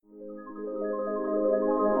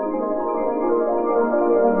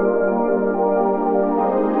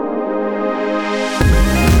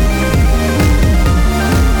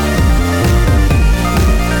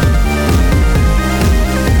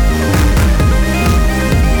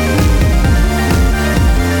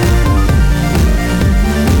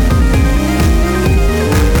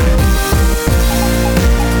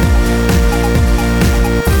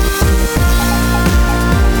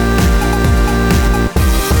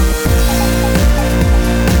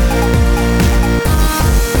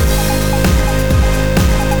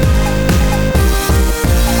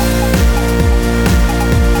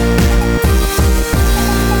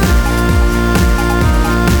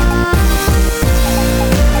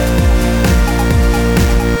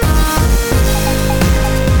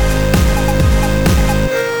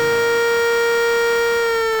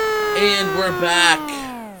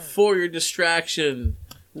for your distraction,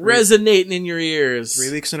 resonating in your ears.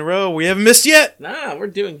 3 weeks in a row. We haven't missed yet. Nah, we're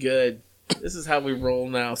doing good. This is how we roll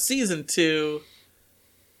now. Season 2.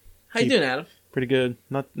 How you doing, Adam? Pretty good.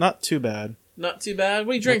 Not too bad. Not too bad.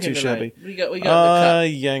 What are you drinking too tonight? shabby. What you got in the cup?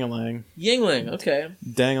 Yangalang. Yingling, okay.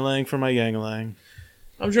 Dangalang for my Yangalang.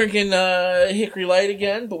 I'm drinking Hickory Light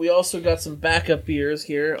again, but we also got some backup beers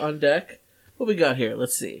here on deck. What we got here?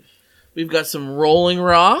 Let's see. We've got some Rolling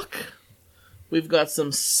Rock. We've got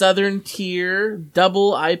some Southern Tier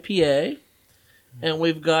Double IPA. And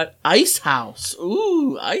we've got Ice House.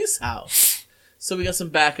 Ooh, Ice House. So we got some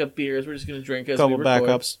backup beers. We're just going to drink as we record.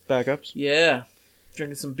 Backups. Yeah.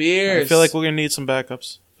 Drinking some beers. I feel like we're going to need some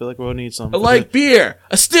backups. I feel like we'll need some. I like beer.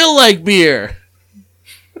 I still like beer.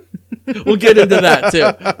 We'll get into that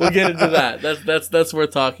too. We'll get into that. That's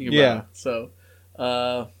worth talking about. Yeah. So,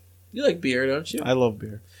 you like beer, don't you? I love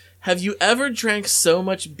beer. Have you ever drank so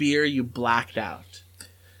much beer you blacked out?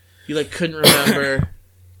 You couldn't remember.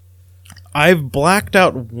 I've blacked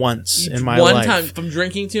out once in my life. One time from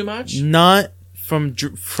drinking too much? Not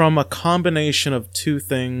from a combination of two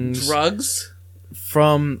things. Drugs?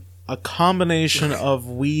 From a combination of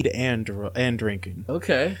weed and drinking.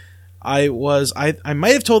 Okay. I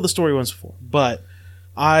might have told the story once before, but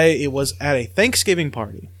it was at a Thanksgiving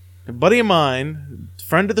party. A buddy of mine,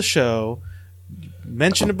 friend of the show,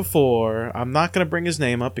 mentioned it before. I'm not going to bring his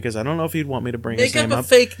name up because I don't know if he'd want me to bring his name up. Make up a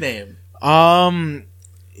fake name.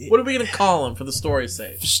 What are we going to call him for the story's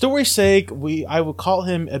sake? For story's sake, I would call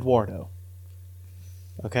him Eduardo.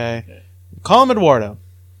 Okay? Call him Eduardo.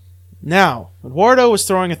 Now, Eduardo was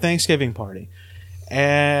throwing a Thanksgiving party,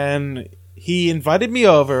 and he invited me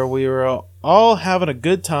over. We were all having a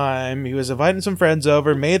good time. He was inviting some friends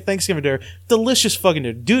over, made Thanksgiving dinner. Delicious fucking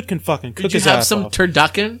dinner. Dude can fucking cook his ass off. Did you have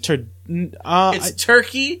some turducken? It's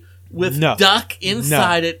turkey with duck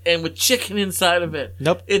inside it and with chicken inside of it.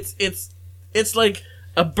 Nope. It's like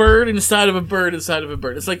a bird inside of a bird inside of a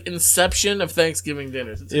bird. It's like Inception of Thanksgiving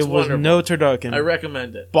dinners. It's it was wonderful. no turducken. I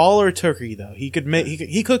recommend it. Baller turkey though. He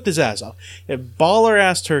cooked his ass off. Baller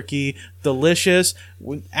ass turkey, delicious.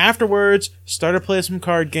 Afterwards, started playing some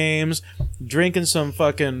card games, drinking some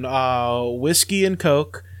fucking whiskey and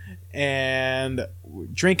coke, and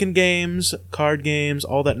drinking games, card games,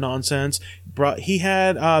 all that nonsense. He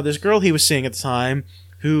had this girl he was seeing at the time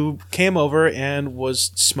who came over and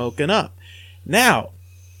was smoking up. Now,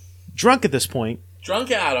 drunk at this point.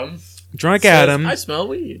 Drunk Adam. I smell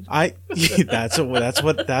weed. That's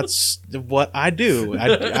what I do.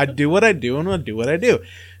 I do what I do and I do what I do.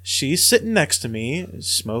 She's sitting next to me,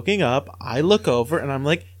 smoking up. I look over and I'm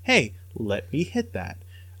like, "Hey, let me hit that."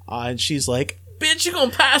 And she's like, "Bitch, you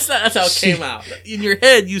gonna pass that?" That's how it came out. In your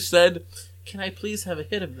head, you said, "Can I please have a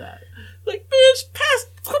hit of that?" Like, bitch,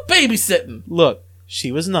 quit babysitting. Look. She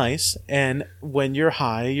was nice, and when you're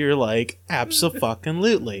high, you're like,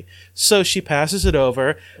 abso-fucking-lutely. So she passes it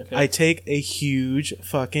over. Okay. I take a huge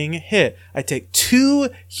fucking hit. I take 2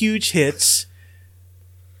 huge hits,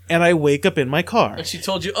 and I wake up in my car. And she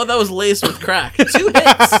told you, "Oh, that was laced with crack." 2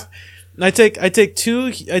 hits. I take two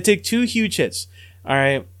huge hits. All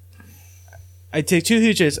right. I take 2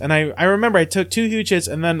 huge hits, and I remember I took 2 huge hits,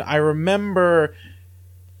 and then I remember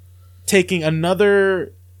taking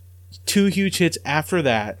another 2 huge hits after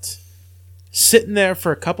that, sitting there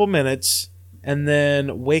for a couple minutes, and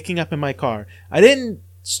then waking up in my car. I didn't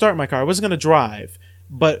start my car. I wasn't going to drive.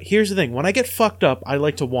 But here's the thing. When I get fucked up, I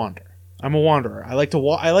like to wander. I'm a wanderer. I like to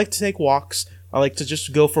I like to take walks. I like to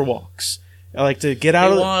just go for walks. I like to get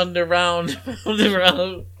out of wander around.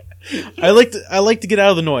 I like to get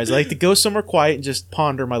out of the noise. I like to go somewhere quiet and just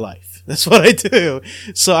ponder my life. That's what I do.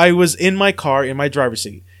 So I was in my car, in my driver's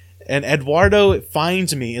seat. And Eduardo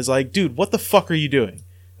finds me, is like, "Dude, what the fuck are you doing?"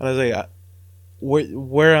 And I was like,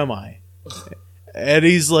 where am I? And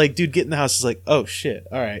he's like, "Dude, get in the house." He's like, "Oh shit,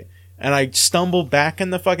 all right." And I stumble back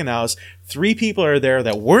in the fucking house. 3 people are there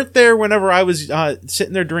that weren't there whenever I was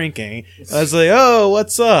sitting there drinking. And I was like, "Oh,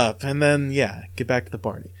 what's up?" And then, yeah, get back to the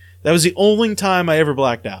party. That was the only time I ever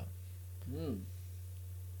blacked out.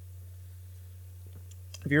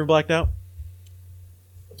 Have you ever blacked out?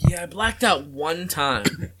 Yeah, I blacked out one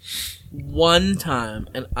time.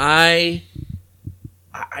 And I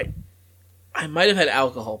might have had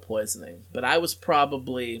alcohol poisoning, but I was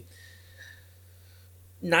probably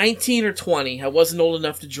 19 or 20. I wasn't old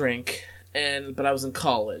enough to drink, but I was in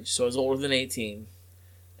college, so I was older than 18.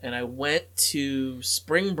 And I went to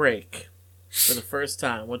spring break for the first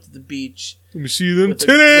time. Went to the beach. Let me see them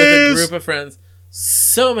titties! With a group of friends.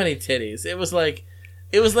 So many titties. It was like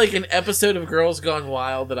an episode of Girls Gone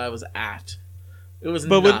Wild that I was at. It was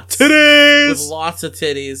nuts. With titties! With lots of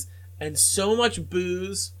titties. And so much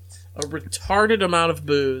booze. a retarded amount of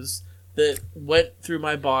booze that went through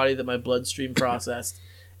my body that my bloodstream processed,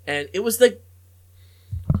 and it was like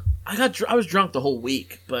I was drunk the whole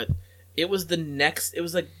week, but it was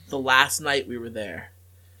like the last night we were there,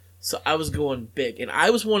 so I was going big, and I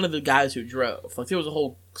was one of the guys who drove. Like there was a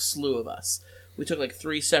whole slew of us. We took like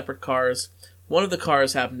 3 separate cars. One of the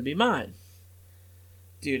cars happened to be mine.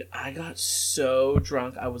 Dude, I got so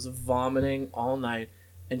drunk, I was vomiting all night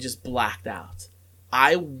and just blacked out.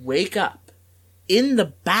 I wake up in the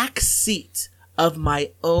back seat of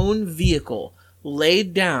my own vehicle,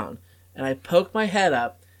 laid down, and I poke my head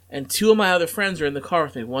up, and 2 of my other friends are in the car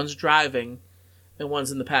with me. One's driving, and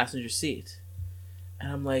one's in the passenger seat.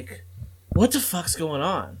 And I'm like, what the fuck's going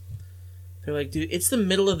on? They're like, dude, it's the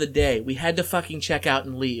middle of the day. We had to fucking check out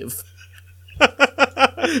and leave.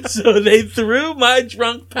 So they threw my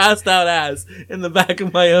drunk, passed out ass in the back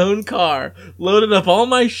of my own car, loaded up all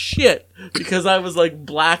my shit because I was like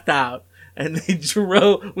blacked out, and they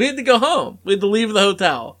drove. We had to go home. We had to leave the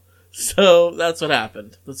hotel. So that's what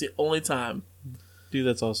happened. That's the only time. Dude,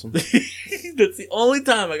 that's awesome. That's the only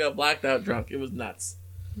time I got blacked out drunk. It was nuts.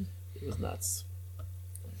 It was nuts.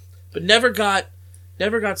 But never got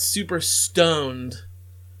super stoned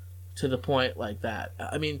to the point like that.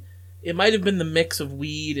 I mean, it might have been the mix of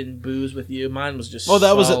weed and booze with you. Mine was just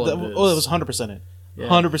that was booze. 100% it. Yeah.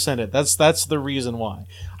 100% it. That's the reason why.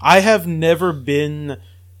 I've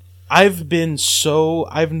been so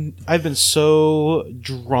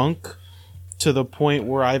drunk to the point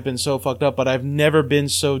where I've been so fucked up, but I've never been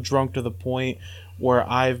so drunk to the point where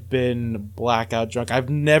I've been blackout drunk. I've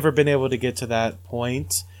never been able to get to that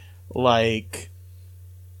point. Like,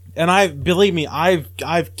 and believe me,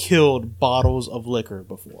 I've killed bottles of liquor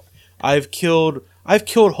before. I've killed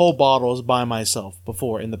whole bottles by myself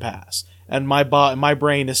before in the past, and my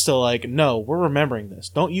brain is still like, no, we're remembering this.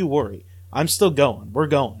 Don't you worry. I'm still going. We're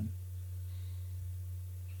going.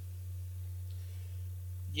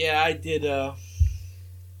 Yeah, I did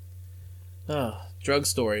drug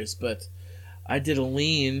stories, but I did a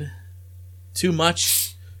lean, too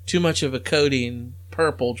much of a codeine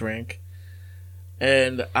purple drink,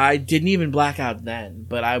 and I didn't even black out then,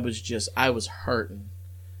 but I was hurting.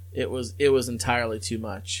 It was entirely too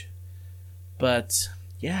much. But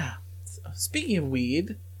yeah, speaking of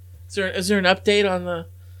weed, is there an update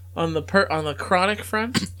on the chronic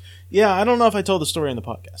front? Yeah, I don't know if I told the story in the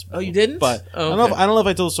podcast before. Oh, you didn't? But okay. I don't know if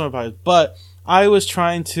I told the story in the podcast, but I was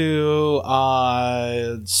trying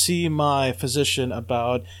to see my physician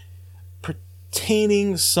about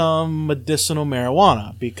pertaining some medicinal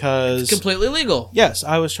marijuana because... It's completely legal. Yes,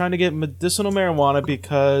 I was trying to get medicinal marijuana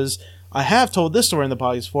because I have told this story in the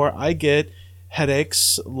podcast before. I get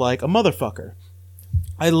headaches like a motherfucker.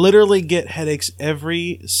 I literally get headaches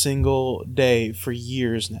every single day for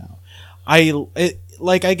years now. I don't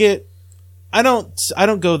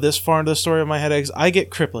go this far into the story of my headaches. I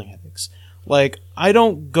get crippling headaches. Like, I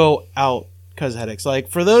don't go out because of headaches. Like,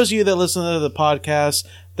 for those of you that listen to the podcast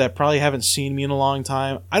that probably haven't seen me in a long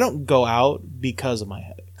time, I don't go out because of my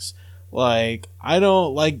headaches. Like, I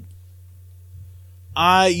don't, like,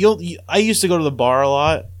 I used to go to the bar a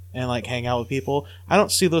lot and, like, hang out with people. I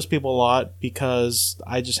don't see those people a lot because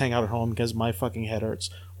I just hang out at home because my fucking head hurts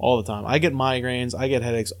all the time. I get migraines. I get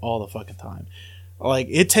headaches all the fucking time. Like,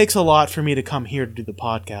 it takes a lot for me to come here to do the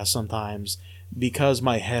podcast sometimes because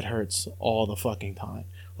my head hurts all the fucking time.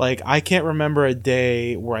 Like, I can't remember a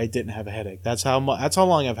day where I didn't have a headache. That's how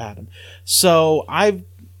long I've had them. So,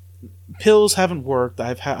 pills haven't worked.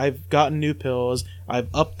 I've gotten new pills. I've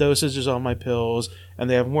upped dosages on my pills, and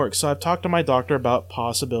they haven't worked. So, I've talked to my doctor about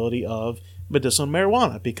possibility of medicinal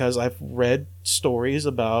marijuana because I've read stories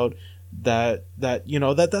about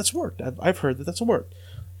that's worked. I've heard that's worked.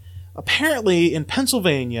 Apparently, in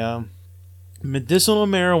Pennsylvania, medicinal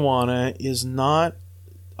marijuana is not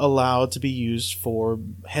allowed to be used for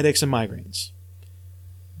headaches and migraines.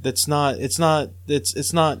 It's not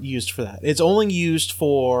used for that. It's only used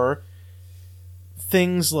for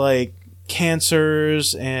things like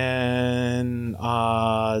cancers and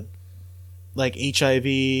like HIV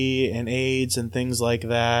and AIDS and things like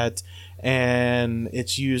that, and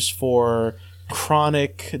it's used for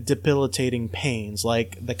chronic debilitating pains,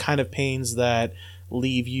 like the kind of pains that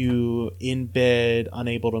leave you in bed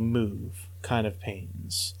unable to move kind of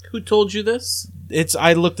pains. Who told you this?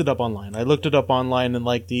 I looked it up online. And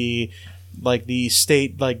like the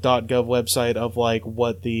state like .gov website of like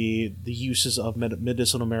what the uses of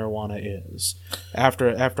medicinal marijuana is.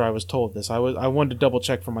 After I was told this, I wanted to double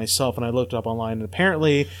check for myself, and I looked it up online, and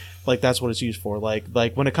apparently like that's what it's used for. Like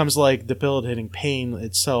when it comes to like debilitating pain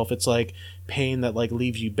itself, it's like pain that like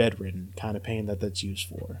leaves you bedridden kind of pain that's used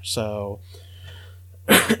for. So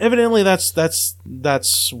evidently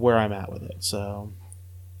that's where I'm at with it. So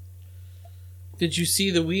Did you see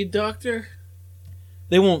the weed doctor?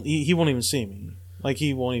 they won't. He won't even see me. Like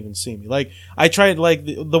he won't even see me. Like I tried. Like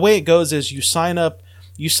the way it goes is you sign up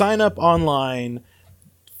online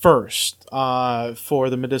first for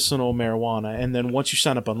the medicinal marijuana, and then once you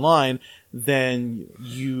sign up online, then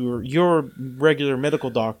your regular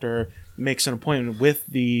medical doctor makes an appointment with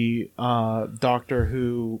the doctor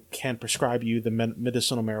who can prescribe you the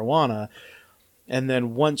medicinal marijuana. And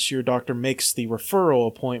then once your doctor makes the referral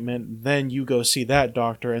appointment, then you go see that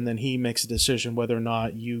doctor, and then he makes a decision whether or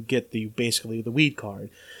not you get basically the weed card.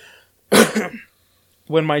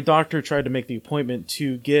 When my doctor tried to make the appointment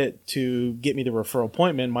to get me the referral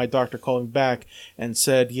appointment, my doctor called me back and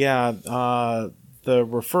said, "Yeah, the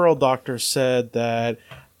referral doctor said that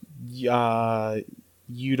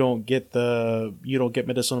you don't get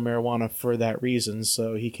medicinal marijuana for that reason,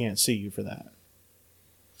 so he can't see you for that."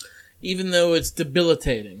 Even though it's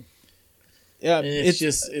debilitating. Yeah,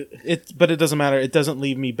 but it doesn't matter. It doesn't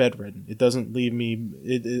leave me bedridden. It doesn't leave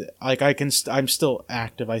me I'm still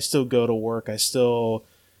active. I still go to work. I still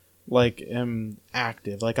am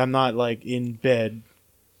active. Like I'm not in bed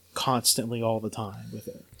constantly all the time with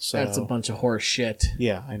it. So that's a bunch of horse shit.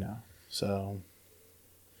 Yeah, I know. So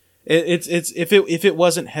it's if it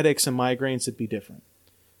wasn't headaches and migraines, it'd be different.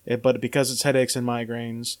 But because it's headaches and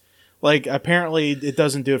migraines, apparently it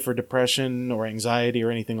doesn't do it for depression or anxiety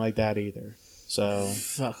or anything like that either. So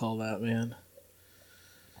fuck all that, man.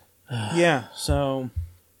 Yeah, so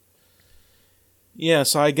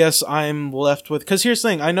I guess I'm left with, because here's the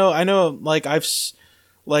thing. I know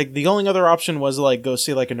the only other option was go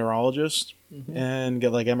see a neurologist and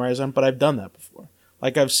get MRIs done, but I've done that before.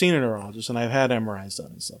 I've seen a neurologist and I've had MRIs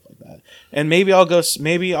done and stuff like that. And maybe I'll go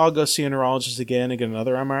see a neurologist again and get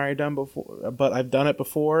another MRI done before, but I've done it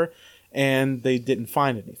before and they didn't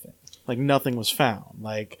find anything. Nothing was found.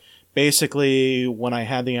 Basically when I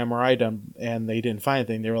had the MRI done and they didn't find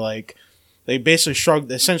anything, they were they basically shrugged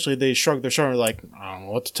their shoulder I don't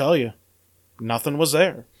know what to tell you. Nothing was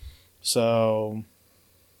there. So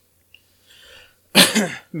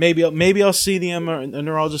maybe I'll see the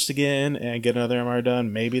neurologist again and get another MRI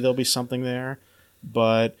done. Maybe there'll be something there,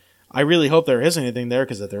 but I really hope there is anything there,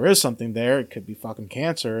 because if there is something there, it could be fucking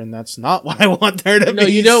cancer, and that's not what I want there to be. No,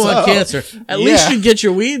 you don't want cancer. At least you get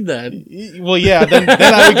your weed then. Well, yeah, then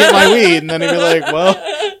I would get my weed, and then he'd be well,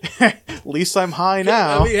 at least I'm high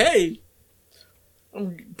now. I mean, hey,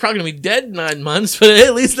 I'm probably going to be dead in 9 months, but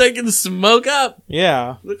at least I can smoke up.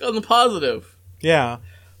 Yeah. Look on the positive. Yeah.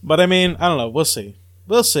 But I mean, I don't know. We'll see.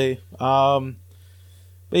 But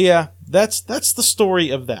yeah, that's the story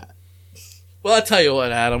of that. Well, I'll tell you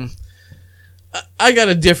what, Adam. I got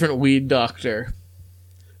a different weed doctor.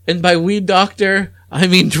 And by weed doctor, I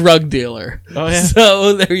mean drug dealer. Oh, yeah?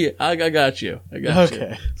 So, there you I got you.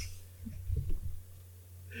 Okay.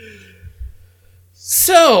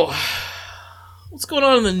 So, what's going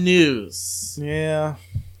on in the news? Yeah.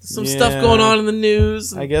 Some stuff going on in the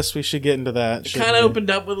news. I guess we should get into that. It kind of opened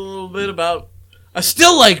up with a little bit about... I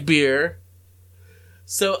still like beer.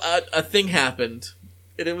 So, a thing happened.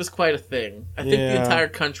 And it was quite a thing. I think the entire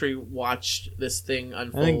country watched this thing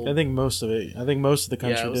unfold. I think most of it. I think most of the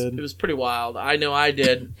country did. It was pretty wild. I know I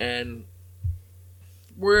did. And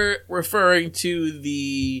we're referring to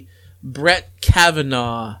the Brett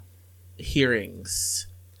Kavanaugh hearings.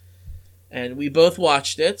 And we both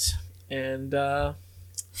watched it. And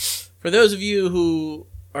for those of you who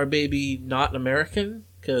are maybe not American,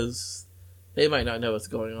 because they might not know what's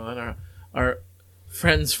going on, our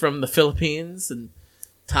friends from the Philippines and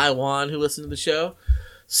Taiwan who listen to the show.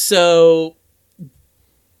 So,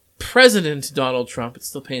 President Donald Trump, it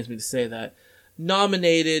still pains me to say that,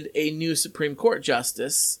 nominated a new Supreme Court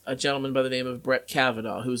justice, a gentleman by the name of Brett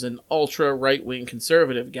Kavanaugh, who's an ultra right-wing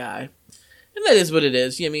conservative guy. And that is what it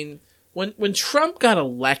is. I mean, when Trump got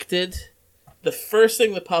elected, the first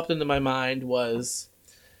thing that popped into my mind was,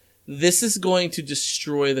 this is going to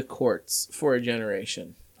destroy the courts for a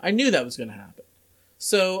generation. I knew that was going to happen.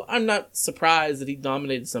 So I'm not surprised that he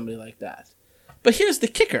nominated somebody like that. But here's the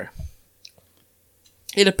kicker.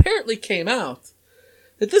 It apparently came out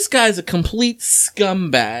that this guy's a complete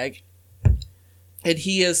scumbag and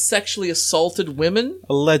he has sexually assaulted women.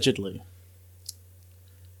 Allegedly.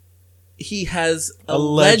 He has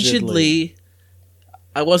allegedly...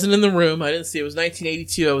 I wasn't in the room. I didn't see it. It was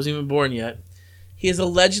 1982. I wasn't even born yet. He has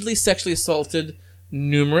allegedly sexually assaulted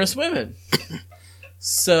numerous women.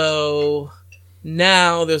 So...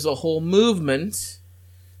 now there's a whole movement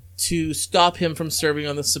to stop him from serving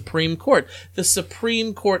on the Supreme Court. The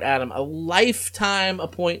Supreme Court, Adam, a lifetime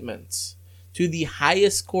appointment to the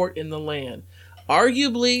highest court in the land.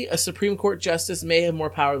 Arguably, a Supreme Court justice may have more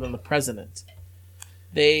power than the president.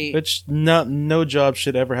 Which no job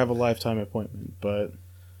should ever have a lifetime appointment, but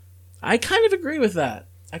I kind of agree with that.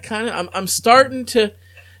 I'm starting to.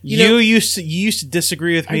 You used to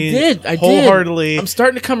disagree with me. I did wholeheartedly. I'm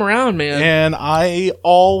starting to come around, man. And I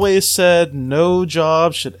always said no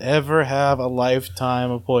job should ever have a lifetime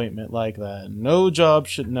appointment like that. No job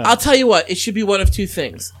should. No. I'll tell you what. It should be one of two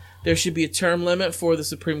things. There should be a term limit for the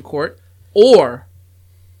Supreme Court, or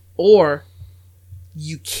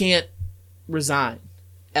you can't resign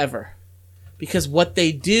ever, because what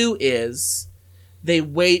they do is they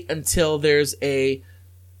wait until there's a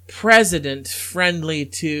president friendly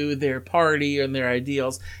to their party and their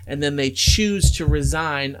ideals, and then they choose to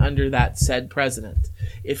resign under that said president.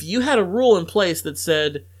 If you had a rule in place that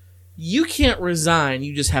said you can't resign,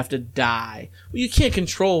 you just have to die. Well, you can't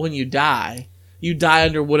control when you die. You die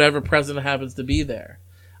under whatever president happens to be there.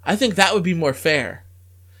 I think that would be more fair.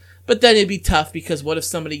 But then it'd be tough, because what if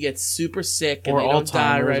somebody gets super sick and they don't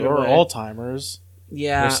die right away? Or Alzheimer's.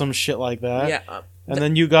 Yeah. Or some shit like that. Yeah. And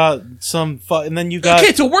then you got okay,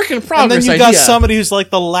 it's a work in progress. And then you idea. got somebody who's like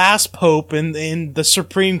the last pope in the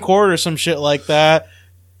Supreme Court or some shit like that.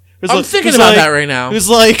 I'm thinking about that right now. Who's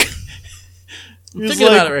like, I'm thinking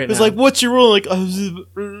about it right now. It's like, what's your rule? Like, I'm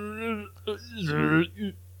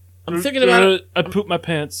thinking about it. I poop my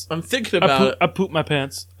pants. I'm thinking about it. I poop my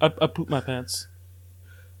pants. I poop my pants.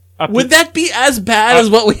 Would that be as bad as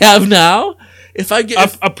what we have now? If I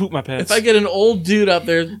poop my pants. If I get an old dude up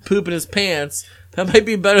there pooping his pants, that might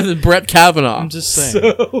be better than Brett Kavanaugh. I'm just saying.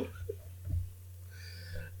 So,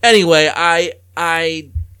 anyway,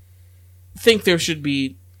 I think there should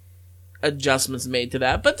be adjustments made to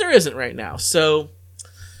that, but there isn't right now. So,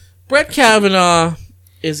 Brett Kavanaugh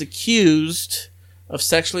is accused of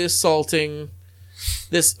sexually assaulting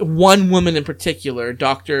this one woman in particular,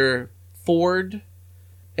 Dr. Ford,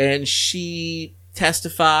 and she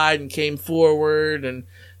testified and came forward, and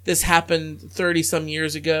this happened 30-some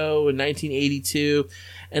years ago in 1982.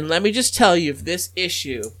 And let me just tell you, if this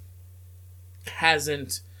issue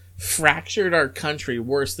hasn't fractured our country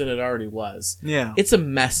worse than it already was, yeah, it's a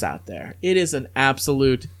mess out there. It is an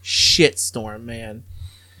absolute shitstorm, man.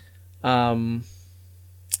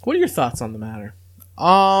 What are your thoughts on the matter?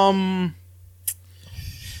 I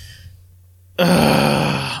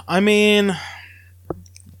mean,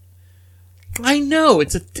 I know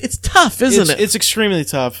it's tough, isn't it? It's extremely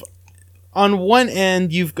tough. On one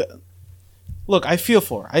end, you've got. Look, I feel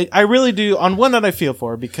for her. I really do. On one end, I feel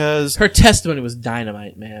for her because her testimony was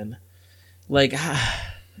dynamite, man. Like,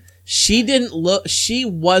 she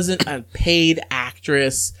wasn't a paid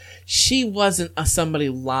actress. She wasn't somebody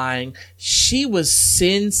lying. She was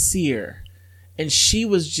sincere, and she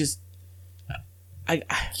was just.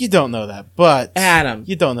 You don't know that, but Adam,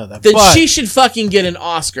 you don't know that. Then but she should fucking get an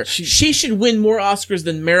Oscar. She should win more Oscars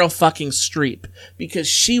than Meryl fucking Streep, because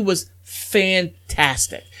she was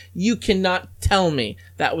fantastic. You cannot tell me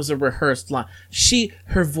that was a rehearsed line.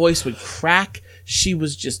 Her voice would crack. She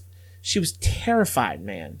was terrified,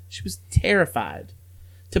 man. She was terrified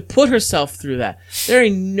to put herself through that. There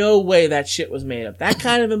ain't no way that shit was made up. That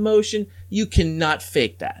kind of emotion, you cannot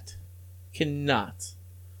fake that. Cannot.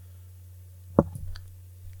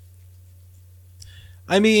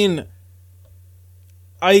 I mean,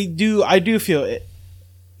 I do feel it.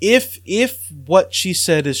 If what she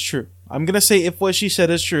said is true, I'm gonna say if what she said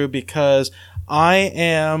is true, because I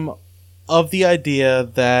am of the idea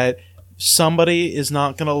that somebody is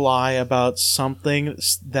not gonna lie about something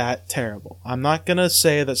that terrible. I'm not gonna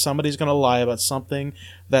say that somebody's gonna lie about something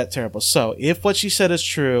that terrible. So if what she said is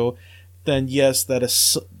true, then yes, that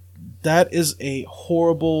is a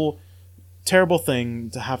horrible, terrible thing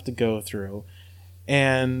to have to go through.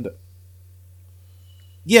 And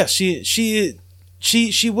yes, she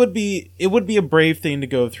would be. It would be a brave thing to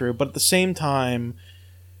go through, but at the same time,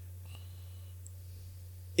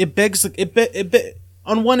 it begs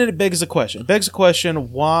on one end it begs the question. It begs the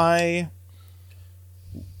question: why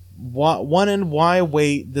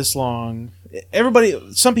wait this long?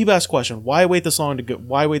 Some people ask the question: why wait this long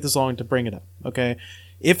Why wait this long to bring it up? Okay,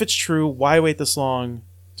 if it's true, why wait this long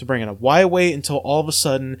to bring it up? Why wait until all of a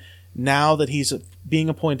sudden, now that he's being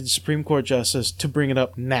appointed Supreme Court Justice, to bring it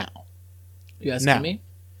up now? You asking me?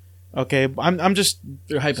 Okay, I'm just.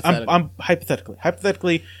 You're hypothetical. I'm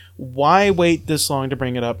hypothetically. Why wait this long to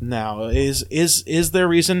bring it up now? Is there a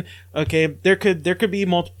reason? Okay, there could be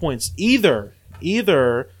multiple points. Either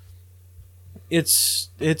it's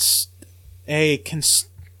a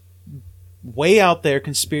way out there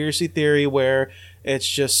conspiracy theory where it's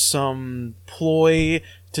just some ploy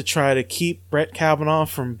to try to keep Brett Kavanaugh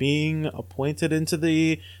from being appointed into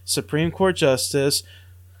the Supreme Court Justice,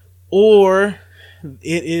 or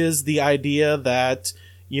it is the idea that,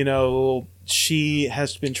 you know, she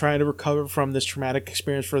has been trying to recover from this traumatic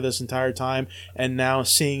experience for this entire time, and now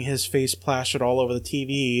seeing his face plastered all over the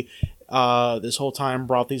TV this whole time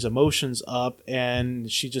brought these emotions up,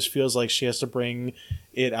 and she just feels like she has to bring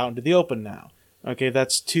it out into the open now. Okay,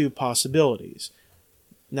 that's two possibilities.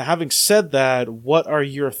 Now, having said that, what are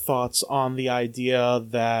your thoughts on the idea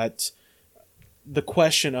that the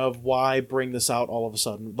question of why bring this out all of a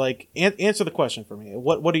sudden? Like, answer the question for me.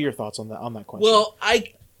 What are your thoughts on that question? Well,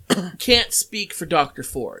 I can't speak for Dr.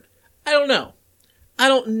 Ford. I don't know. I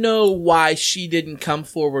don't know why she didn't come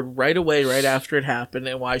forward right away, right after it happened,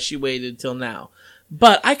 and why she waited till now.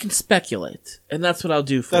 But I can speculate, and that's what I'll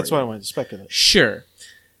do for you. That's why I wanted to speculate. Sure.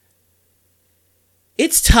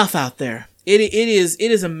 It's tough out there. It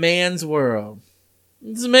is a man's world.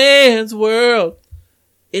 It's a man's world.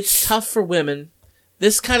 It's tough for women.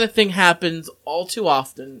 This kind of thing happens all too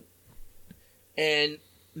often. And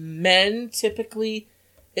men typically,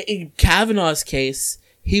 in Kavanaugh's case,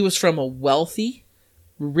 he was from a wealthy,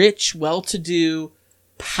 rich, well-to-do,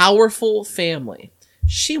 powerful family.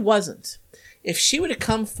 She wasn't. If she would have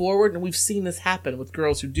come forward, and we've seen this happen with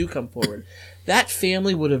girls who do come forward, that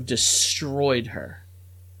family would have destroyed her.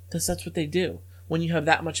 Because that's what they do when you have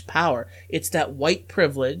that much power. It's that white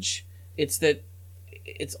privilege. It's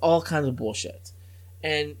all kinds of bullshit.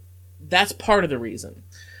 And that's part of the reason.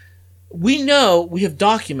 We know, we have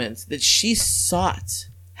documents that she sought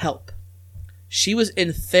help. She was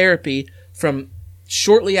in therapy from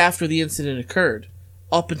shortly after the incident occurred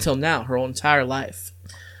up until now, her whole entire life.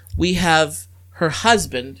 We have her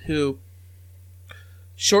husband who,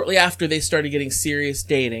 shortly after they started getting serious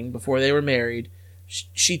dating, before they were married,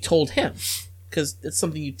 she told him, because it's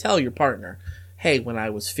something you tell your partner. Hey, when I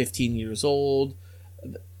was 15 years old,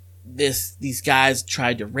 these guys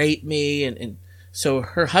tried to rape me, and so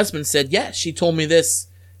her husband said, yes, she told me this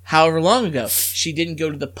however long ago. She didn't go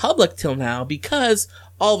to the public till now because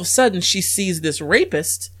all of a sudden she sees this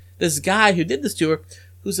rapist, this guy who did this to her,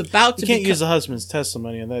 who's about to. You can't use the husband's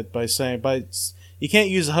testimony on that you can't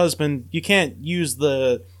use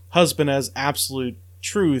the husband as absolute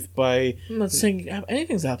truth by. I'm not saying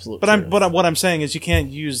anything's absolute. But what I'm saying is you can't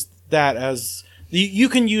use that as you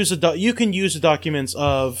can use the documents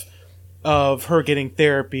of her getting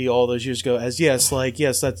therapy all those years ago as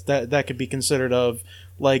that could be considered of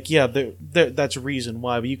that's reason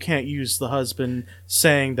why, but you can't use the husband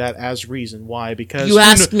saying that as reason why, because you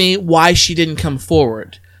asked me why she didn't come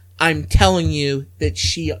forward. I'm telling you that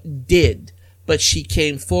she did, but she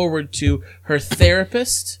came forward to her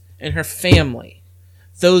therapist and her family.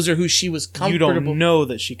 Those are who she was comfortable. You don't know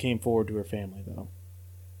that she came forward to her family, though.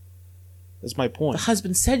 That's my point. The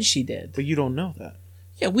husband said she did, but you don't know that.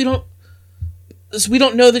 Yeah, we don't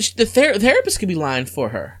know that the therapist could be lying for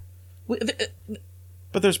her.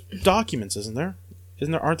 But there's documents, isn't there?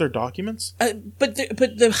 Aren't there documents? But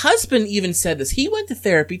the husband even said this. He went to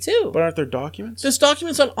therapy too. But aren't there documents? There's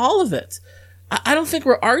documents on all of it. I don't think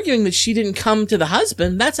we're arguing that she didn't come to the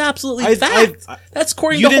husband. That's absolutely fact. That's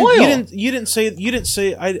according to Hoyle. You didn't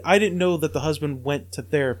say. I didn't know that the husband went to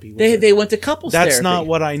therapy. They went to couples therapy. That's not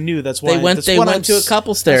what I knew. That's why they went to a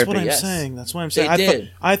couples therapy. That's what I'm yes. saying. That's what I'm saying. They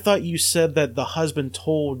did. I thought you said that the husband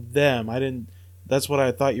told them. I didn't. That's what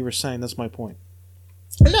I thought you were saying. That's my point.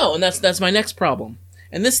 No, and that's my next problem.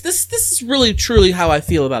 And this is really truly how I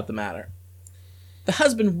feel about the matter. The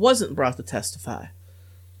husband wasn't brought to testify.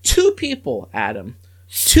 Two people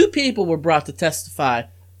were brought to testify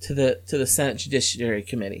to the Senate Judiciary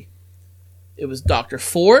Committee. It was Dr.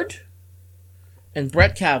 Ford and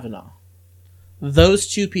Brett Kavanaugh.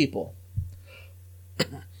 Those two people.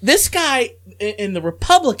 This guy and the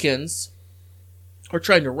Republicans are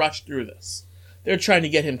trying to rush through this. They're trying to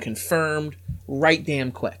get him confirmed right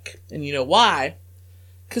damn quick. And you know why?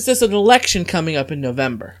 Because there's an election coming up in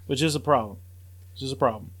November. Which is a problem.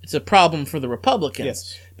 It's a problem for the Republicans.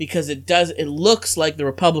 Yes. Because it looks like the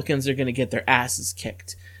Republicans are going to get their asses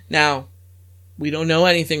kicked. Now, we don't know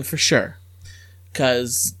anything for sure.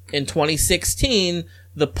 Because in 2016,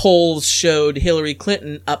 the polls showed Hillary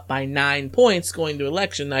Clinton up by 9 points going to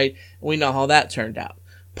election night. And we know how that turned out.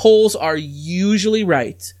 Polls are usually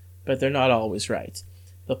right, but they're not always right.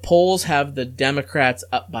 The polls have the Democrats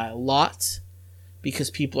up by a lot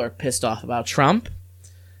because people are pissed off about Trump.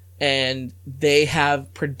 And they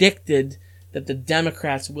have predicted that the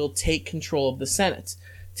Democrats will take control of the Senate.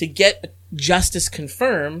 To get justice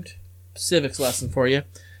confirmed, civics lesson for you,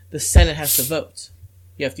 the Senate has to vote.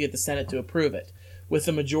 You have to get the Senate to approve it. With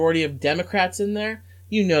the majority of Democrats in there,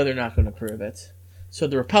 you know they're not going to approve it. So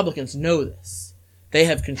the Republicans know this. They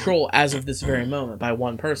have control as of this very moment by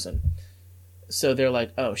one person. So they're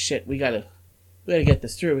like, oh shit, we gotta get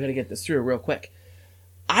this through. We gotta get this through real quick.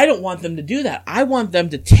 I don't want them to do that. I want them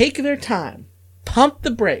to take their time, pump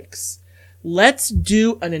the brakes. Let's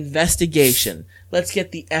do an investigation. Let's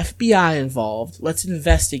get the FBI involved. Let's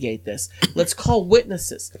investigate this. Let's call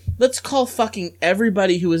witnesses. Let's call fucking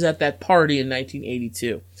everybody who was at that party in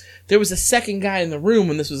 1982. There was a second guy in the room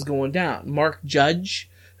when this was going down. Mark Judge,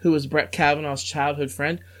 who was Brett Kavanaugh's childhood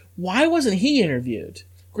friend. Why wasn't he interviewed?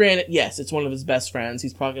 Granted, yes, it's one of his best friends.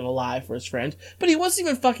 He's probably going to lie for his friend. But he wasn't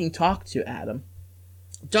even fucking talked to, Adam.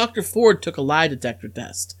 Dr. Ford took a lie detector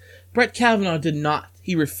test. Brett Kavanaugh did not.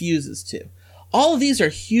 He refuses to. All of these are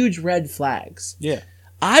huge red flags. Yeah.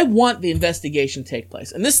 I want the investigation to take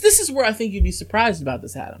place. And this is where I think you'd be surprised about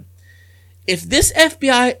this, Adam. If this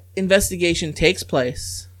FBI investigation takes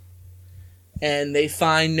place and they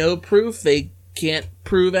find no proof, they can't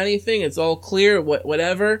prove anything, it's all clear,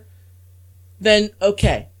 whatever, then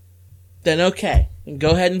okay. And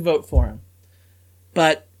go ahead and vote for him.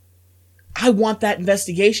 But I want that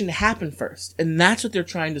investigation to happen first. And that's what they're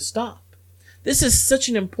trying to stop. This is such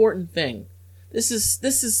an important thing. This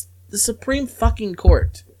is the Supreme fucking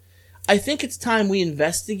Court. I think it's time we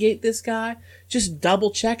investigate this guy. Just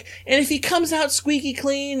double check. And if he comes out squeaky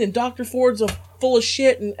clean and Dr. Ford's full of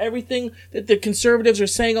shit and everything that the conservatives are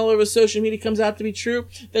saying all over social media comes out to be true,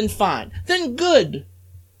 then fine. Then good.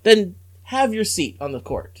 Then have your seat on the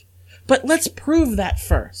court. But let's prove that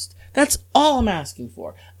first. That's all I'm asking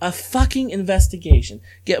for. A fucking investigation.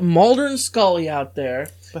 Get Mulder and Scully out there.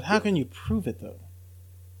 But how can you prove it, though?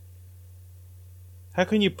 How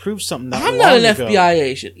can you prove something that I'm long not an ago? FBI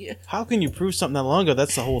agent. Yeah. How can you prove something that long ago?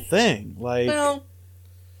 That's the whole thing. Like, Well,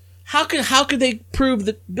 how could they prove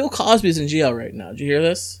that Bill Cosby's in jail right now? Did you hear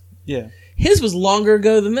this? yeah. His was longer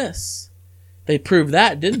ago than this. They proved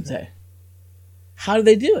that, didn't they? How do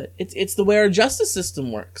they do it? It's the way our justice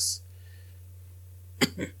system works.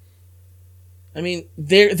 I mean,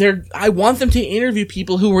 I want them to interview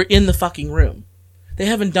people who were in the fucking room. They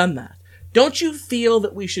haven't done that. Don't you feel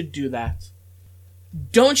that we should do that?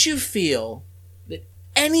 Don't you feel that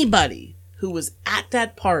anybody who was at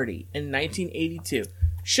that party in 1982,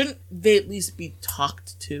 shouldn't they at least be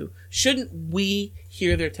talked to? Shouldn't we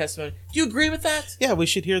hear their testimony? Do you agree with that? Yeah, we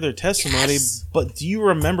should hear their testimony, Yes. but do you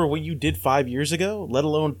remember what you did 5 years ago, let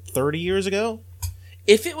alone 30 years ago?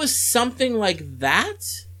 If it was something like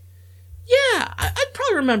that, yeah, I'd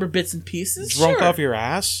probably remember bits and pieces. Drunk sure. off your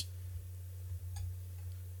ass?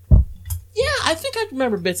 Yeah, I think I'd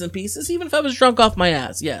remember bits and pieces, even if I was drunk off my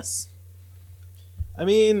ass, yes. I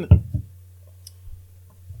mean,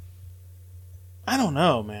 I don't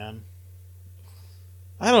know, man.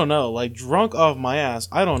 I don't know. Like, drunk off my ass,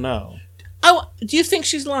 I don't know. Do you think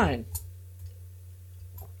she's lying?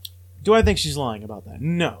 Do I think she's lying about that?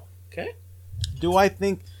 No. Okay. Do I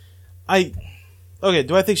think...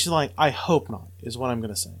 do I think she's lying? I hope not, is what I'm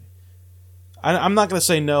going to say. I'm not going to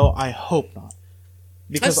say no, I hope not.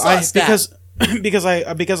 Because because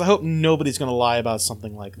I hope nobody's going to lie about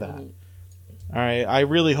something like that. All right, I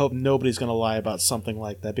really hope nobody's going to lie about something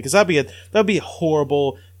like that, because that'd be a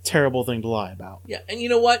horrible, terrible thing to lie about. Yeah, and you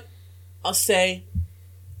know what? I'll say,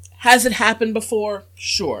 has it happened before?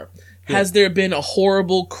 Sure. Yeah. Has there been a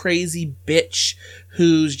horrible, crazy bitch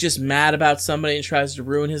who's just mad about somebody and tries to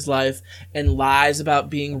ruin his life and lies about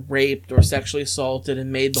being raped or sexually assaulted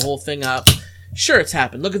and made the whole thing up? Sure, it's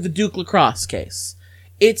happened. Look at the Duke Lacrosse case.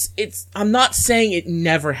 I'm not saying it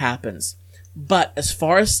never happens, but as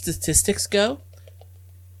far as statistics go,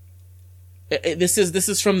 this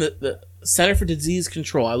is from the Center for Disease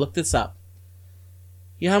Control. I looked this up.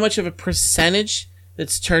 You know how much of a percentage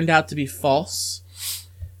that's turned out to be false?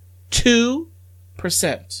 2%.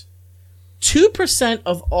 2%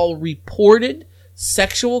 of all reported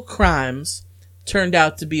sexual crimes turned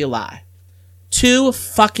out to be a lie.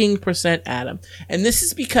 2% Adam. And this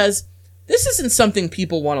is because this isn't something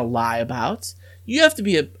people want to lie about. You have to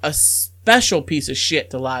be a special piece of shit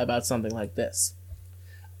to lie about something like this.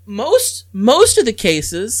 Most of the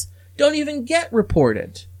cases don't even get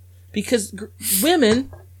reported because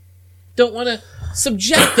women don't want to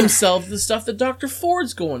subject themselves to the stuff that Dr.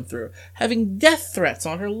 Ford's going through, having death threats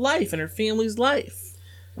on her life and her family's life.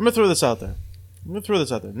 I'm going to throw this out there.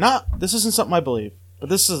 This isn't something I believe, but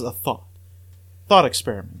this is a thought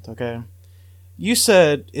experiment, okay? You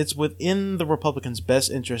said it's within the Republicans'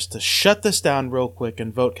 best interest to shut this down real quick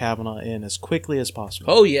and vote Kavanaugh in as quickly as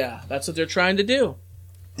possible. Oh yeah, that's what they're trying to do.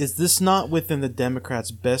 Is this not within the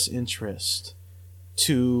Democrats' best interest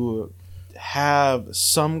to have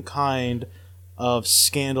some kind of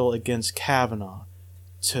scandal against Kavanaugh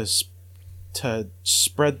to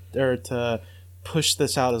spread or to push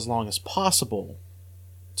this out as long as possible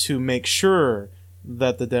to make sure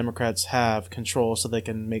that the Democrats have control, so they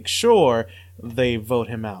can make sure they vote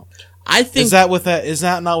him out. I think is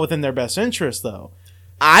that not within their best interest though?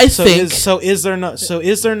 Is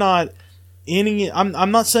there not any?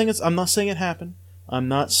 I'm not saying it happened. I'm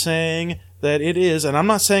not saying that it is, and I'm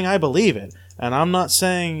not saying I believe it. And I'm not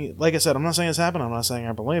saying, like I said, I'm not saying it's happened. I'm not saying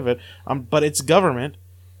I believe it. But it's government,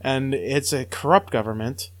 and it's a corrupt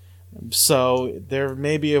government. So there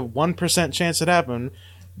may be a 1% chance it happened,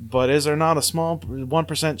 but is there not a small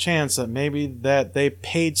 1% chance that maybe that they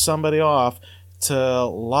paid somebody off to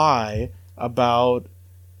lie about,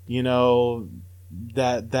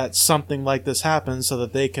 that something like this happens, so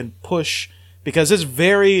that they can push? Because it's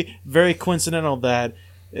very, very coincidental that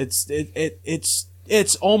it's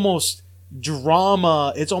almost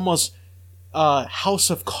drama. It's almost House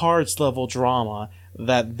of Cards level drama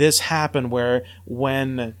that this happened, where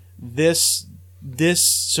when this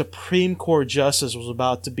Supreme Court justice was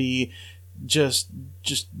about to be just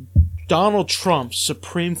Donald Trump's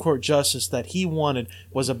Supreme Court justice that he wanted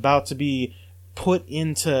was about to be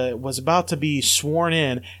sworn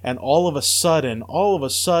in, and all of a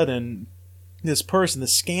sudden this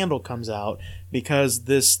scandal comes out, because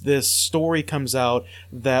this story comes out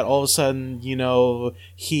that all of a sudden,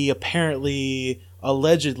 he apparently,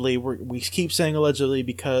 allegedly, we keep saying allegedly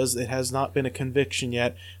because it has not been a conviction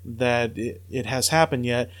yet, that it has happened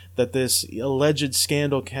yet, that this alleged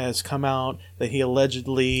scandal has come out, that he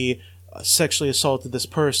allegedly sexually assaulted this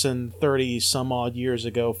person 30 some odd years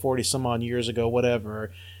ago, 40 some odd years ago,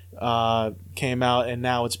 whatever, came out, and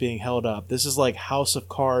now it's being held up. This is like House of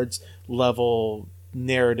Cards level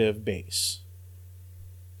narrative base.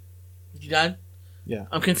 You done? Yeah.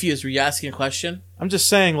 I'm confused. Were you asking a question? I'm just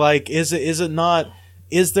saying, like, is there not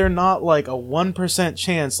like a 1%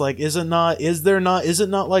 chance? Like, is it not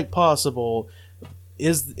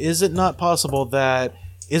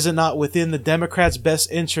within the Democrats'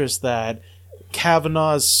 best interest that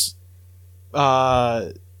Kavanaugh's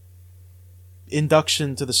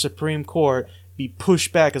induction to the Supreme Court be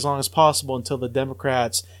pushed back as long as possible until the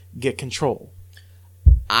Democrats get control?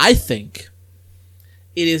 I think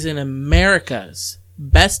it is in America's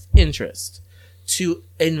best interest to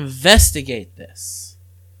investigate this,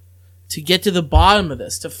 to get to the bottom of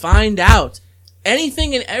this, to find out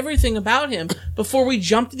anything and everything about him before we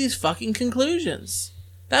jump to these fucking conclusions.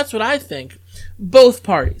 That's what I think. Both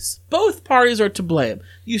parties are to blame.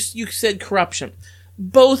 You said corruption.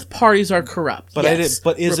 Both parties are corrupt. But yes.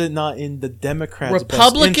 But is it not in the Democrats'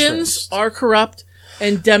 Republicans best interest? are corrupt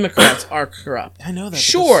and Democrats are corrupt. I know that.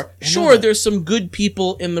 Sure. There's some good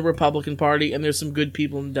people in the Republican Party and there's some good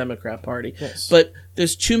people in the Democrat Party. Yes. But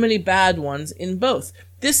there's too many bad ones in both.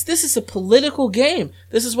 This is a political game.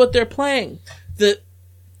 This is what they're playing.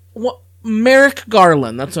 Merrick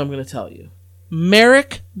Garland. That's what I'm going to tell you.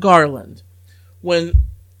 Merrick Garland, when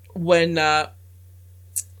what's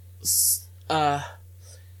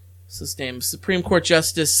his name? Supreme Court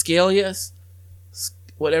Justice Scalia,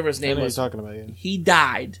 whatever his name was, talking about, yeah. He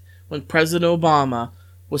died when President Obama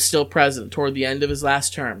was still president toward the end of his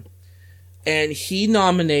last term, and he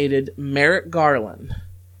nominated Merrick Garland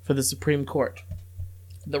for the Supreme Court.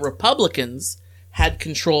 The Republicans had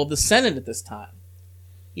control of the Senate at this time.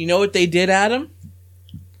 You know what they did, Adam?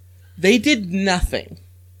 They did nothing.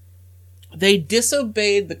 They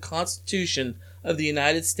disobeyed the Constitution of the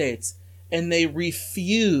United States, and they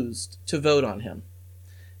refused to vote on him.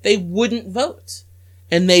 They wouldn't vote.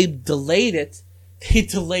 And they delayed it. They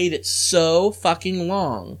delayed it so fucking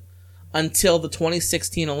long until the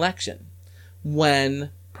 2016 election, when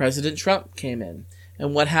President Trump came in.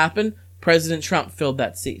 And what happened? President Trump filled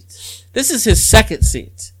that seat. This is his second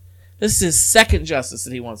seat. This is his second justice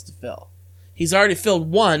that he wants to fill. He's already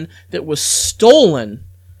filled one that was stolen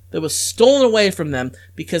away from them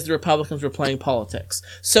because the Republicans were playing politics.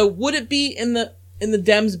 So would it be in the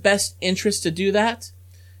Dems' best interest to do that?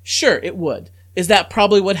 Sure, it would. Is that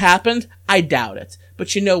probably what happened? I doubt it.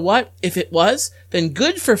 But you know what? If it was, then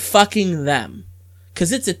good for fucking them.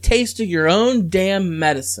 Because it's a taste of your own damn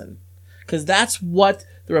medicine. Because that's what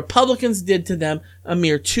the Republicans did to them a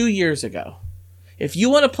mere 2 years ago. If you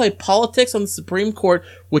want to play politics on the Supreme Court,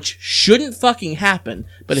 which shouldn't fucking happen,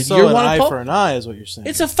 but if you want to an eye for an eye is what you're saying.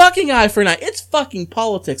 It's a fucking eye for an eye. It's fucking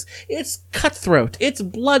politics. It's cutthroat. It's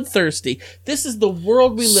bloodthirsty. This is the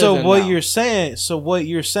world we live in. So what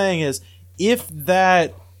you're saying is, if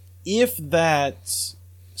that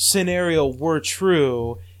scenario were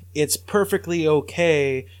true, it's perfectly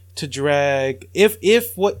okay to drag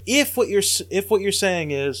if what you're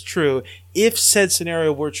saying is true, if said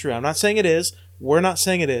scenario were true. I'm not saying it is. We're not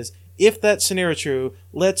saying it is. if that scenario is true,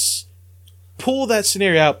 let's pull that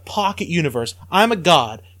scenario out. Pocket universe. I'm a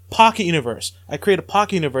god. Pocket universe. I create a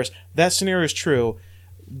pocket universe. That scenario is true.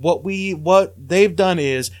 What they've done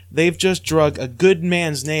is they've just drug a good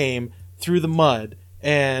man's name through the mud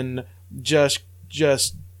and just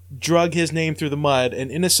drug his name through the mud, an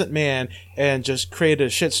innocent man, and just created a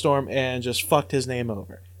shitstorm and just fucked his name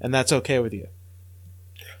over. And that's okay with you?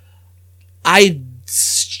 I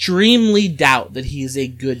extremely doubt that he is a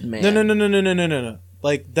good man. No.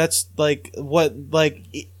 Like, that's like what, like,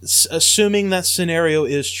 assuming that scenario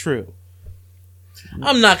is true.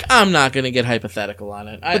 I'm not gonna get hypothetical on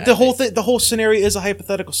it. But the whole scenario is a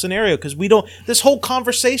hypothetical scenario because we don't. This whole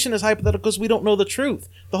conversation is hypothetical because we don't know the truth.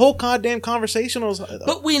 The whole goddamn conversation is.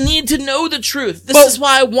 But we need to know the truth. This is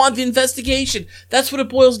why I want the investigation. That's what it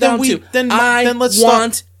boils down to. I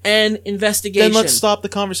want an investigation. Then let's stop the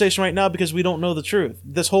conversation right now because we don't know the truth.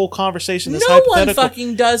 This whole conversation is no hypothetical. No one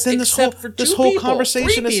fucking does then except for this whole people.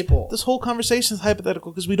 Conversation Three people. This whole conversation is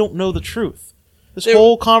hypothetical because we don't know the truth. This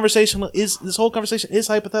whole conversation is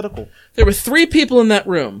hypothetical. There were 3 people in that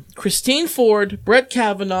room: Christine Ford, Brett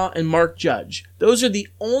Kavanaugh, and Mark Judge. Those are the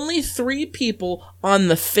only 3 people on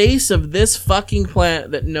the face of this fucking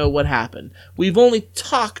planet that know what happened. We've only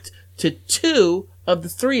talked to 2 of the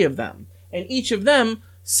 3 of them, and each of them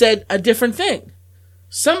said a different thing.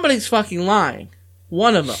 Somebody's fucking lying.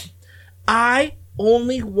 One of them. I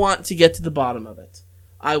only want to get to the bottom of it.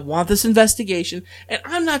 I want this investigation, and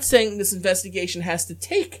I'm not saying this investigation has to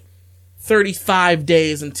take 35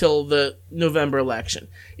 days until the November election.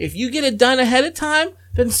 If you get it done ahead of time,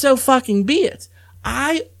 then so fucking be it.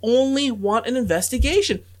 I only want an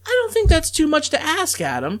investigation. I don't think that's too much to ask,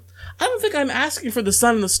 Adam. I don't think I'm asking for the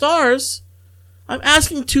sun and the stars. I'm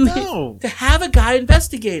asking to have a guy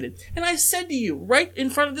investigated. And I said to you, right in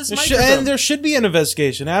front of this microphone. And there should be an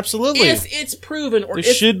investigation, absolutely. If it's proven, or there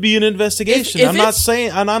should be an investigation. I'm not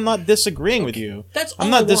saying, and I'm not disagreeing with you. I'm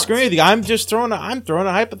not disagreeing with you. I'm just throwing a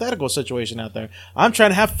hypothetical situation out there. I'm trying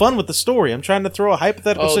to have fun with the story. I'm trying to throw a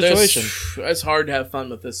hypothetical situation. It's hard to have fun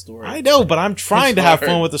with this story. I know, but I'm trying to have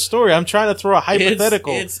fun with the story. I'm trying to throw a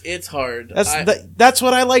hypothetical. It's hard. That's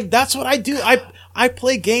what I like. That's what I do. I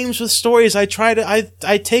play games with stories. I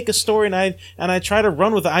take a story and I try to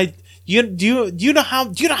run with it. Do you know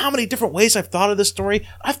how many different ways I've thought of this story?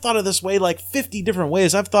 I've thought of this way like 50 different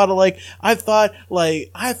ways.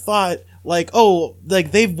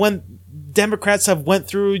 Democrats have went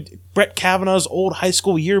through Brett Kavanaugh's old high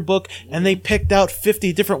school yearbook and they picked out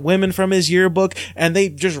 50 different women from his yearbook and they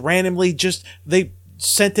just randomly they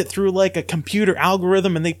sent it through like a computer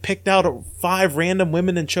algorithm and they picked out 5 random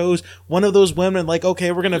women and chose one of those women. Like,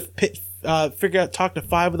 okay, we're going to talk to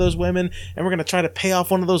 5 of those women and we're going to try to pay off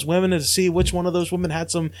one of those women and see which one of those women had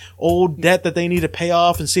some old debt that they need to pay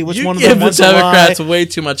off and see which one of them wants to lie. You give the Democrats way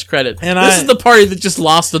too much credit. And this is the party that just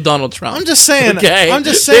lost to Donald Trump. I'm just saying. Okay?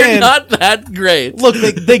 They're not that great. Look,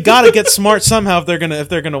 they got to get smart somehow if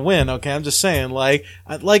they're gonna win. Okay, I'm just saying. Like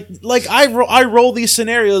I roll these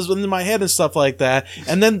scenarios in my head and stuff like that,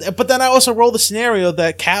 but then I also roll the scenario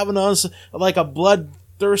that Kavanaugh's like a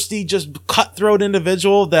bloodthirsty, just cutthroat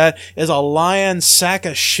individual that is a lying sack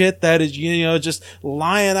of shit that is, just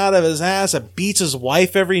lying out of his ass, that beats his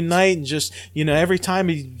wife every night and just, every time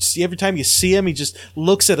you see him, he just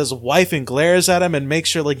looks at his wife and glares at him and makes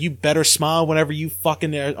sure like, you better smile whenever you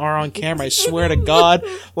fucking are on camera. I swear to God.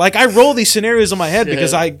 Like, I roll these scenarios in my head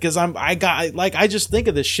because I just think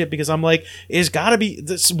of this shit because I'm like, it's gotta be,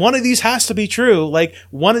 one of these has to be true. Like,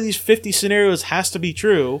 one of these 50 scenarios has to be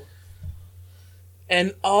true.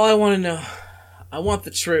 And all I want to know, I want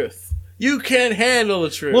the truth. You can't handle the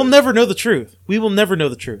truth. We'll never know the truth. We will never know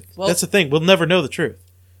the truth. Well, that's the thing. We'll never know the truth.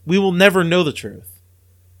 We will never know the truth.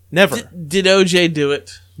 Never. Did OJ do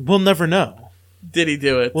it? We'll never know. Did he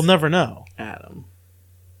do it? We'll never know. Adam.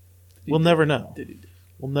 We'll never know. Did he do it?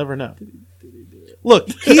 We'll never know. Did he do it? Look,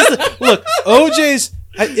 OJ's...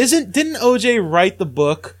 Didn't OJ write the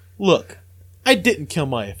book? Look, I didn't kill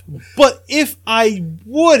my wife. But if I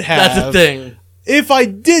would have... That's the thing. If I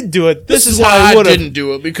did do it, this is why how I would have. I didn't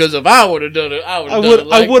do it, because if I would have done it, I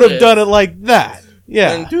would have done it like that.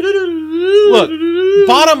 Yeah. Look,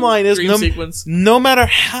 bottom line is, no matter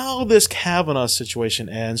how this Kavanaugh situation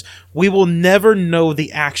ends, we will never know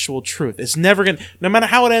the actual truth. It's never gonna. No matter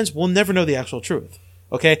how it ends, we'll never know the actual truth.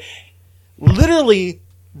 Okay. Literally,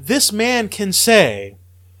 this man can say,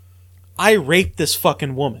 "I raped this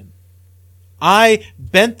fucking woman. I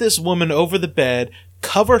bent this woman over the bed,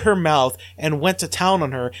 covered her mouth, and went to town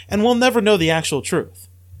on her," and we'll never know the actual truth.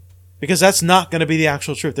 Because that's not going to be the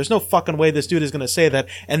actual truth. There's no fucking way this dude is going to say that,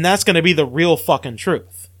 and that's going to be the real fucking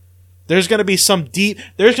truth. There's going to be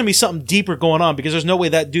something deeper going on, because there's no way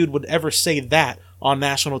that dude would ever say that on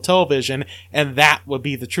national television, and that would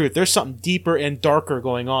be the truth. There's something deeper and darker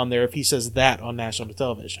going on there if he says that on national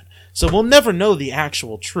television. So we'll never know the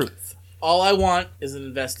actual truth. All I want is an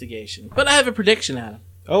investigation. But I have a prediction, Adam.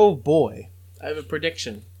 Oh, boy. I have a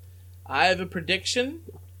prediction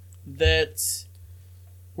that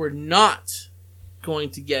we're not going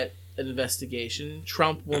to get an investigation.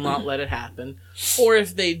 Trump will not let it happen. Or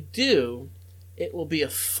if they do, it will be a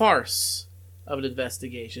farce of an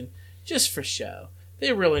investigation just for show.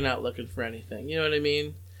 They're really not looking for anything. You know what I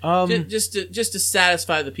mean? Just to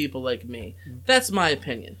satisfy the people like me. That's my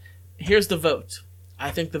opinion. Here's the vote. I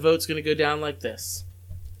think the vote's going to go down like this.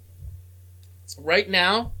 Right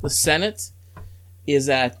now, the Senate is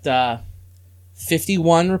at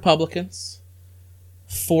 51 Republicans,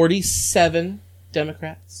 47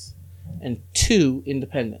 Democrats, and 2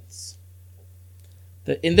 independents.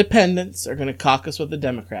 The independents are going to caucus with the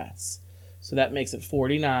Democrats. So that makes it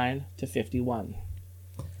 49 to 51.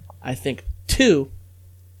 I think two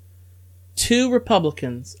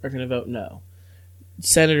Republicans are going to vote no.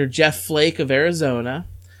 Senator Jeff Flake of Arizona.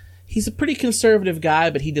 He's a pretty conservative guy,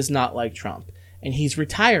 but he does not like Trump. And he's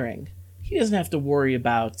retiring. He doesn't have to worry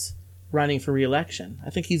about running for re-election. I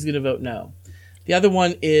think he's going to vote no. The other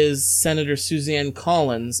one is Senator Suzanne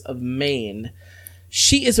Collins of Maine.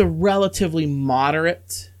 She is a relatively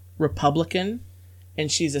moderate Republican,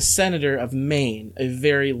 and she's a senator of Maine, a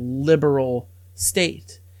very liberal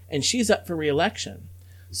state. And she's up for re-election.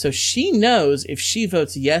 So she knows if she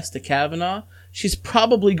votes yes to Kavanaugh, she's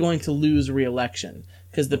probably going to lose re-election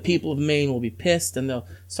because the people of Maine will be pissed, and they'll.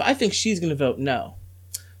 So I think she's going to vote no.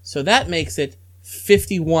 So that makes it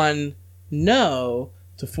 51 no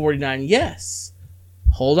to 49 yes.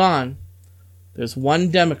 Hold on. There's one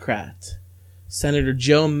Democrat, Senator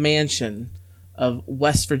Joe Manchin of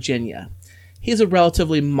West Virginia. He's a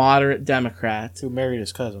relatively moderate Democrat. Who married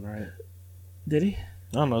his cousin, right? Did he?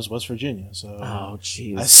 I don't know. It's West Virginia, so... Oh,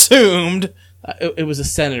 jeez. I assumed. It was a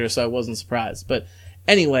senator, so I wasn't surprised. But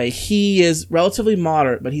anyway, he is relatively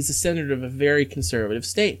moderate, but he's a senator of a very conservative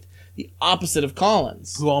state. The opposite of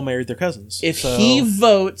Collins. Who all married their cousins. If he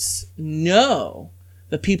votes no,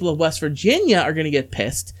 the people of West Virginia are going to get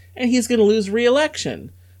pissed, and he's going to lose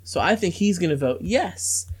re-election. So I think he's going to vote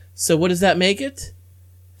yes. So what does that make it?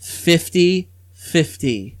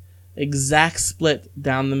 50-50. Exact split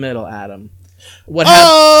down the middle, Adam. What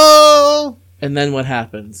happens? And then what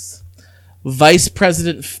happens? Vice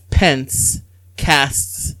President Pence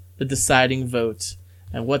casts the deciding vote.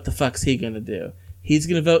 And what the fuck's he going to do? He's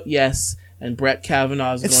going to vote yes, and Brett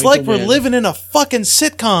Kavanaugh is going to win. It's like we're living in a fucking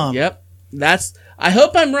sitcom. Yep. I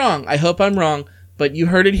hope I'm wrong. But you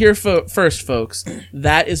heard it here first, folks.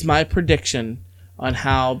 That is my prediction on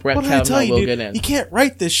how Brett Kavanaugh will get in. You can't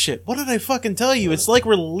write this shit. What did I fucking tell you? It's like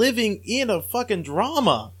we're living in a fucking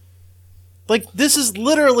drama. Like, this is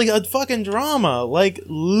literally a fucking drama. Like,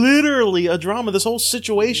 literally a drama. This whole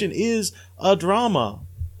situation is a drama.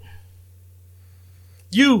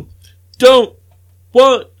 You don't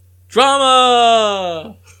want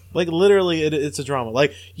drama! Like, literally, it's a drama.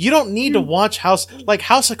 Like, you don't need to watch House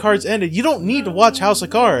of Cards ended. You don't need to watch House of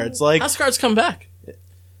Cards. Like, House of Cards come back.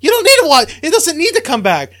 You don't need to watch. It doesn't need to come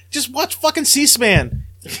back. Just watch fucking C-SPAN.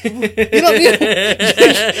 You don't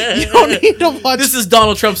need to watch. This is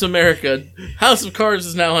Donald Trump's America. House of Cards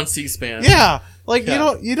is now on C-SPAN. Yeah, like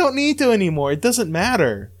you don't need to anymore. It doesn't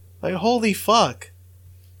matter. Like, holy fuck.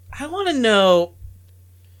 I want to know.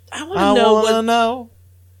 I want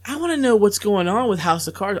to know what's going on with House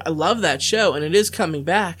of Cards. I love that show, and it is coming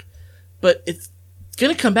back, but it's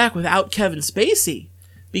gonna come back without Kevin Spacey.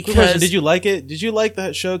 Because did you like it? Did you like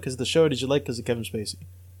that show? Because the show, did you like because of Kevin Spacey?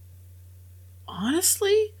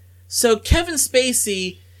 Honestly, so Kevin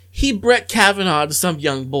Spacey, he Brett Kavanaugh to some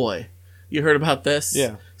young boy. You heard about this?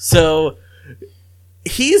 Yeah. So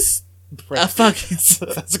he's a fucking.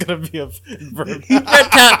 That's gonna be a verb. He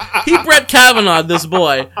Brett Kavanaugh this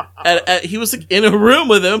boy. He was in a room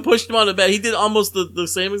with him, pushed him on a bed. He did almost the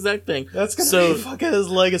same exact thing. That's gonna be fucking his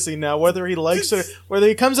legacy now. Whether he likes it, whether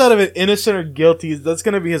he comes out of it innocent or guilty, that's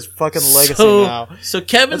gonna be his fucking legacy now. So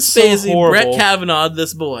Kevin Spacey, Brett Kavanaugh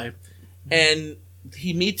this boy, and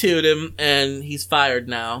he Me Too'd him, and he's fired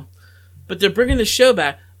now. But they're bringing the show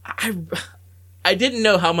back. I didn't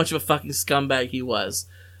know how much of a fucking scumbag he was.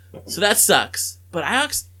 So that sucks. But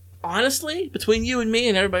honestly, between you and me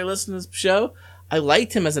and everybody listening to this show, I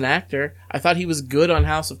liked him as an actor. I thought he was good on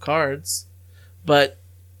House of Cards. But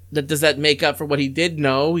does that make up for what he did?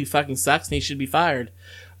 No, he fucking sucks and he should be fired.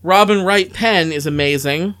 Robin Wright Penn is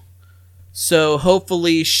amazing. So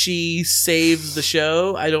hopefully she saves the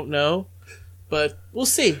show. I don't know. But we'll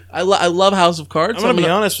see. I love House of Cards. I'm gonna be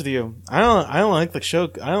honest with you. I don't like the show.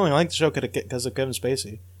 I only like the show because of Kevin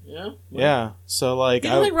Spacey. Yeah. Well, Yeah. So like, you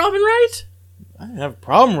don't like Robin Wright? I didn't have a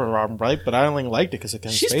problem with Robin Wright, but I only liked it because of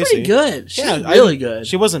Kevin She's Spacey. pretty good. She's Yeah, really good.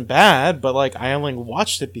 She wasn't bad, but like I only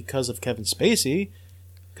watched it because of Kevin Spacey,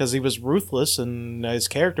 because he was ruthless and his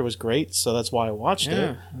character was great. So that's why I watched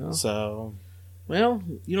it. Well. So. Well,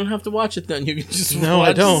 you don't have to watch it then. You can just No, watch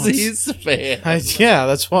I don't. Z's fan. Yeah,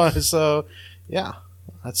 that's why. So, yeah,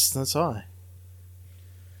 that's why.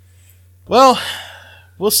 Well,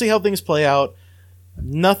 we'll see how things play out.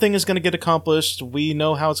 Nothing is going to get accomplished. We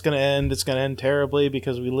know how it's going to end. It's going to end terribly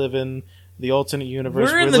because we live in the alternate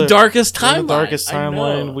universe. We're in the darkest we're in timeline. the darkest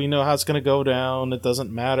timeline. Know. We know how it's going to go down. It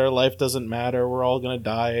doesn't matter. Life doesn't matter. We're all going to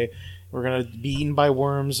die. We're going to be eaten by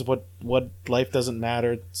worms. What life doesn't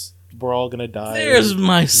matter. We're all going to die. There's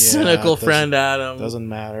my cynical friend Adam. Doesn't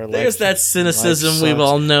matter. There's that cynicism we've sucks.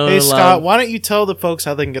 all known. Hey and Scott, loved. why don't you tell the folks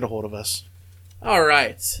how they can get a hold of us? All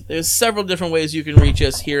right. There's several different ways you can reach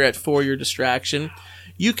us here at For Your Distraction.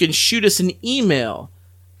 You can shoot us an email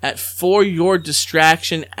at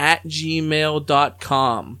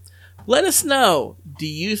foryourdistraction@gmail.com. Let us know, do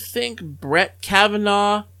you think Brett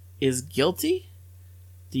Kavanaugh is guilty?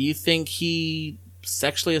 Do you think he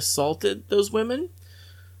sexually assaulted those women?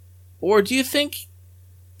 Or do you think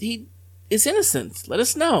he is innocent? Let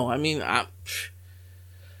us know. I mean, let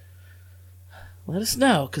us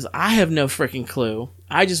know, because I have no freaking clue.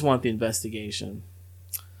 I just want the investigation.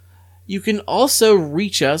 You can also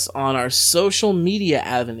reach us on our social media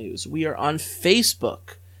avenues. We are on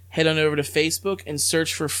Facebook. Head on over to Facebook and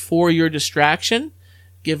search For Your Distraction.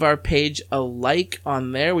 Give our page a like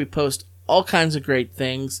on there. We post all kinds of great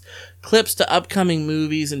things. Clips to upcoming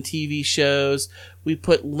movies and TV shows. We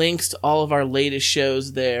put links to all of our latest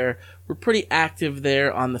shows there. We're pretty active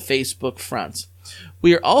there on the Facebook front.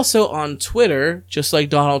 We are also on Twitter, just like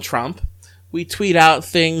Donald Trump. We tweet out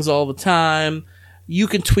things all the time. You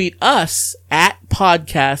can tweet us at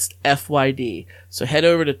podcastfyd. So head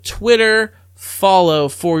over to Twitter, follow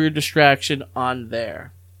For Your Distraction on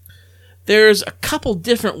there. There's a couple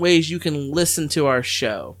different ways you can listen to our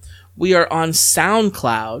show. We are on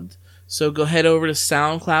SoundCloud, so go head over to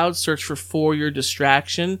SoundCloud, search For Your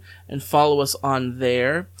Distraction, and follow us on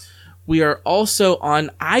there. We are also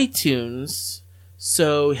on iTunes,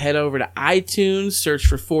 so head over to iTunes, search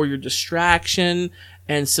For Your Distraction,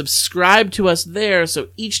 and subscribe to us there, so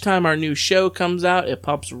each time our new show comes out, it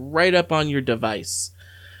pops right up on your device.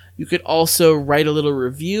 You could also write a little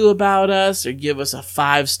review about us or give us a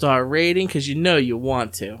 5-star rating, because you know you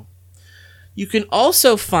want to. You can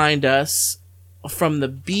also find us from the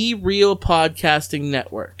Be Real Podcasting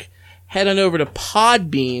Network. Head on over to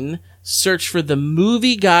Podbean, search for the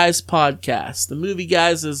Movie Guys Podcast. The Movie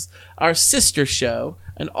Guys is our sister show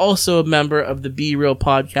and also a member of the Be Real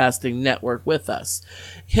Podcasting Network with us.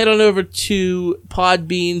 Head on over to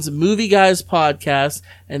Podbean's Movie Guys Podcast,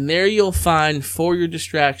 and there you'll find For Your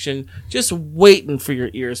Distraction, just waiting for your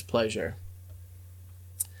ear's pleasure.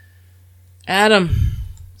 Adam.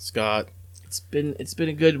 Scott. It's been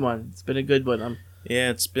a good one. It's been a good one. Yeah,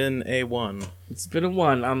 it's been a one. It's been a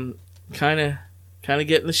one. I'm kind of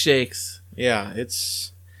getting the shakes. Yeah,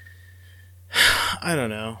 it's. I don't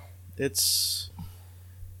know. It's.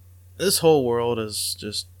 This whole world is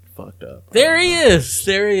just fucked up. There he is.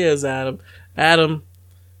 There he is, Adam. Adam,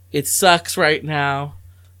 it sucks right now,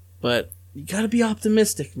 but you gotta be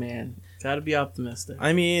optimistic, man. Gotta be optimistic.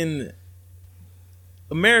 I mean,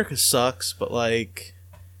 America sucks, but like,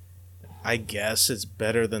 I guess it's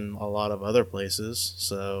better than a lot of other places.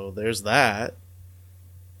 So there's that.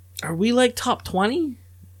 Are we like top 20?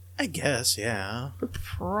 I guess, yeah. We're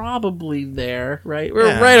probably there, right?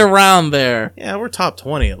 We're right around there. Yeah, we're top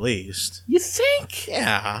 20 at least. You think?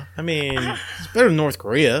 Yeah. I mean, it's better than North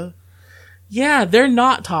Korea. Yeah, they're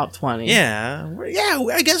not top 20. Yeah.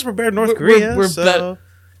 I guess we're better than North Korea. We're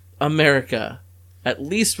America. At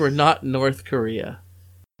least we're not North Korea.